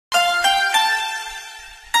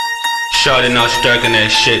Shorty now, she twerking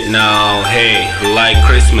that shit now. Hey, like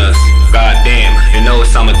Christmas. Goddamn, you know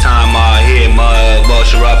it's summertime out here, mother.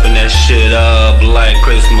 She wrapping that shit up like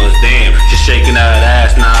Christmas. Damn, she shaking that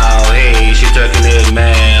ass now. Hey, she twerking it,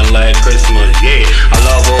 man, like Christmas. Yeah, I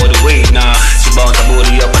love all the way now. She bounce her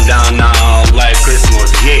booty up and down now, like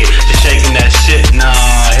Christmas. Yeah, she shaking that shit now.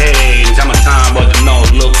 Hey, summertime, but the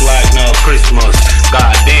nose look like no Christmas.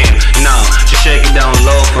 Goddamn, now she shake it down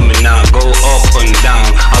low for me now. Go up and down.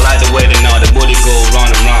 I like the way that now the booty go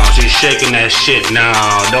round and round. She's shaking that shit now.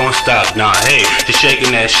 Don't stop now. Hey, she's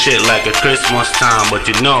shaking that shit like a Christmas time. But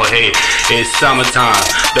you know, hey, it's summertime.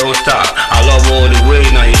 Don't stop. I love all the way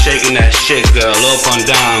now. You shaking that shit, girl, up and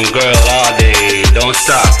down, girl, all day. Don't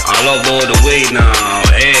stop. I love all the way now.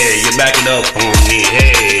 Hey, you back it up on me.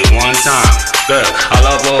 Hey, one time, girl, I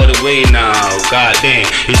love all the way now. Goddamn,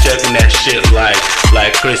 you shaking that shit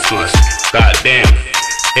like Christmas. Goddamn.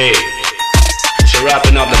 Hey, she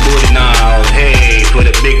wrapping up the booty now. Hey, put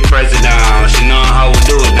a big present down. She know how we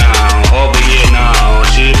do it now. Over here now.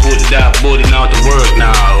 She put that booty now to work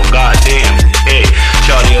now. Goddamn. Hey,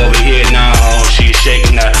 shorty over here now. She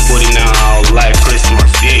shaking that booty now like Christmas.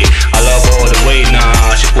 Yeah, I love all the way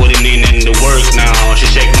now. She putting in the work now. She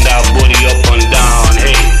shaking that booty up and down.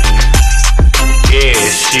 Hey, yeah,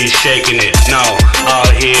 she's shaking it now,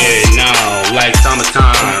 out here now, like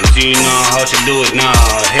summertime. Do you know how she do it now?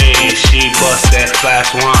 Hey, she bust that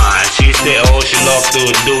fast wine. She said, oh, she love to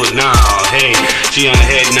do it now. Hey, she on the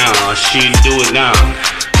head now, she do it now.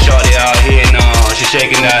 Shorty out here now, she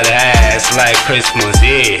shaking that ass like Christmas.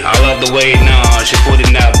 Yeah, I love the way now. She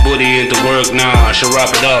putting that booty into work now. She wrap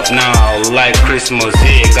it up now like Christmas.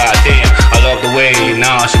 Yeah, goddamn, I love the way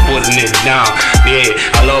now. She putting it down. Yeah,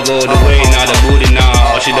 I love all the way now. The booty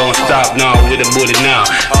now, she don't stop now with the booty now.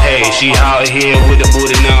 Hey, she out here with the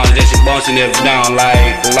booty now. Then she bouncing it down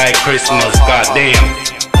like Christmas. Goddamn.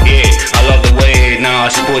 Yeah, I love the way now.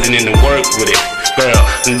 She putting in the work with it. Girl,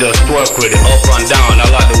 just twerk with it, up and down. I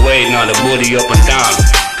like the way now, the booty up and down.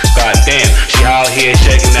 Goddamn, she out here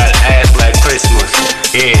shaking that ass like Christmas.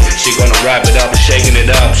 Yeah, she gonna wrap it up and shaking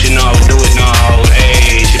it up. She know how to do it now.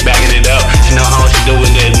 Hey, she backing it up. She know how she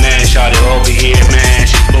doing it, man. Shot it over here, man.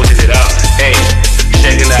 She pushing it up. Hey,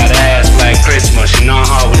 shaking that ass like Christmas. She know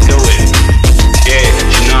how to do it. Yeah,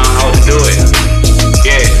 she know how to do it.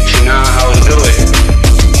 Yeah, she know how to do it.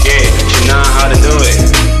 Yeah, she know how to do it.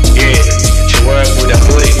 Yeah, she work with that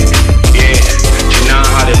booty. Yeah, she know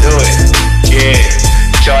how to do it. Yeah,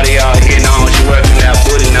 shorty out here now, she working that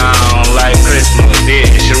booty now like Christmas. Yeah,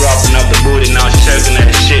 she wrapping up the booty now, she shaking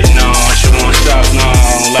that shit now. She won't stop now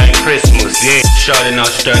like Christmas. Yeah, shorty now,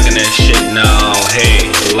 she twerking that shit now. Hey,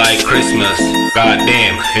 like Christmas.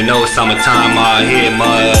 Goddamn, you know it's summertime out here,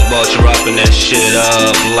 mother. She wrapping that shit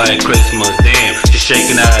up like Christmas. Damn, she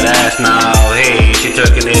shaking that ass now. Hey, she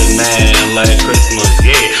twerking it, man, like Christmas.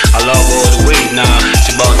 Yeah, I love all the way now.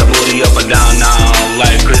 She bounce her booty up and down now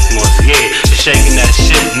like Christmas. Yeah, she shaking that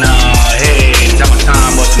shit now. Hey,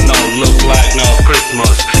 summertime, but the nose look like no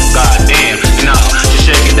Christmas. Goddamn, now she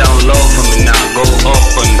shake it down low for me now. Go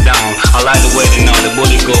up and down. I like the way that now the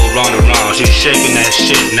booty go round and round. She's shaking that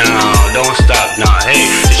shit now. Don't stop now. Hey,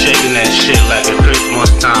 she's shaking that shit like a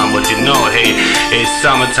Christmas time. But you know, hey, it's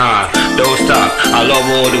summertime. Don't stop. I love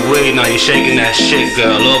all the way now. You're shaking that shit,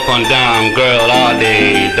 girl, up and down, girl, all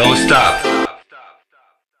day. Don't stop.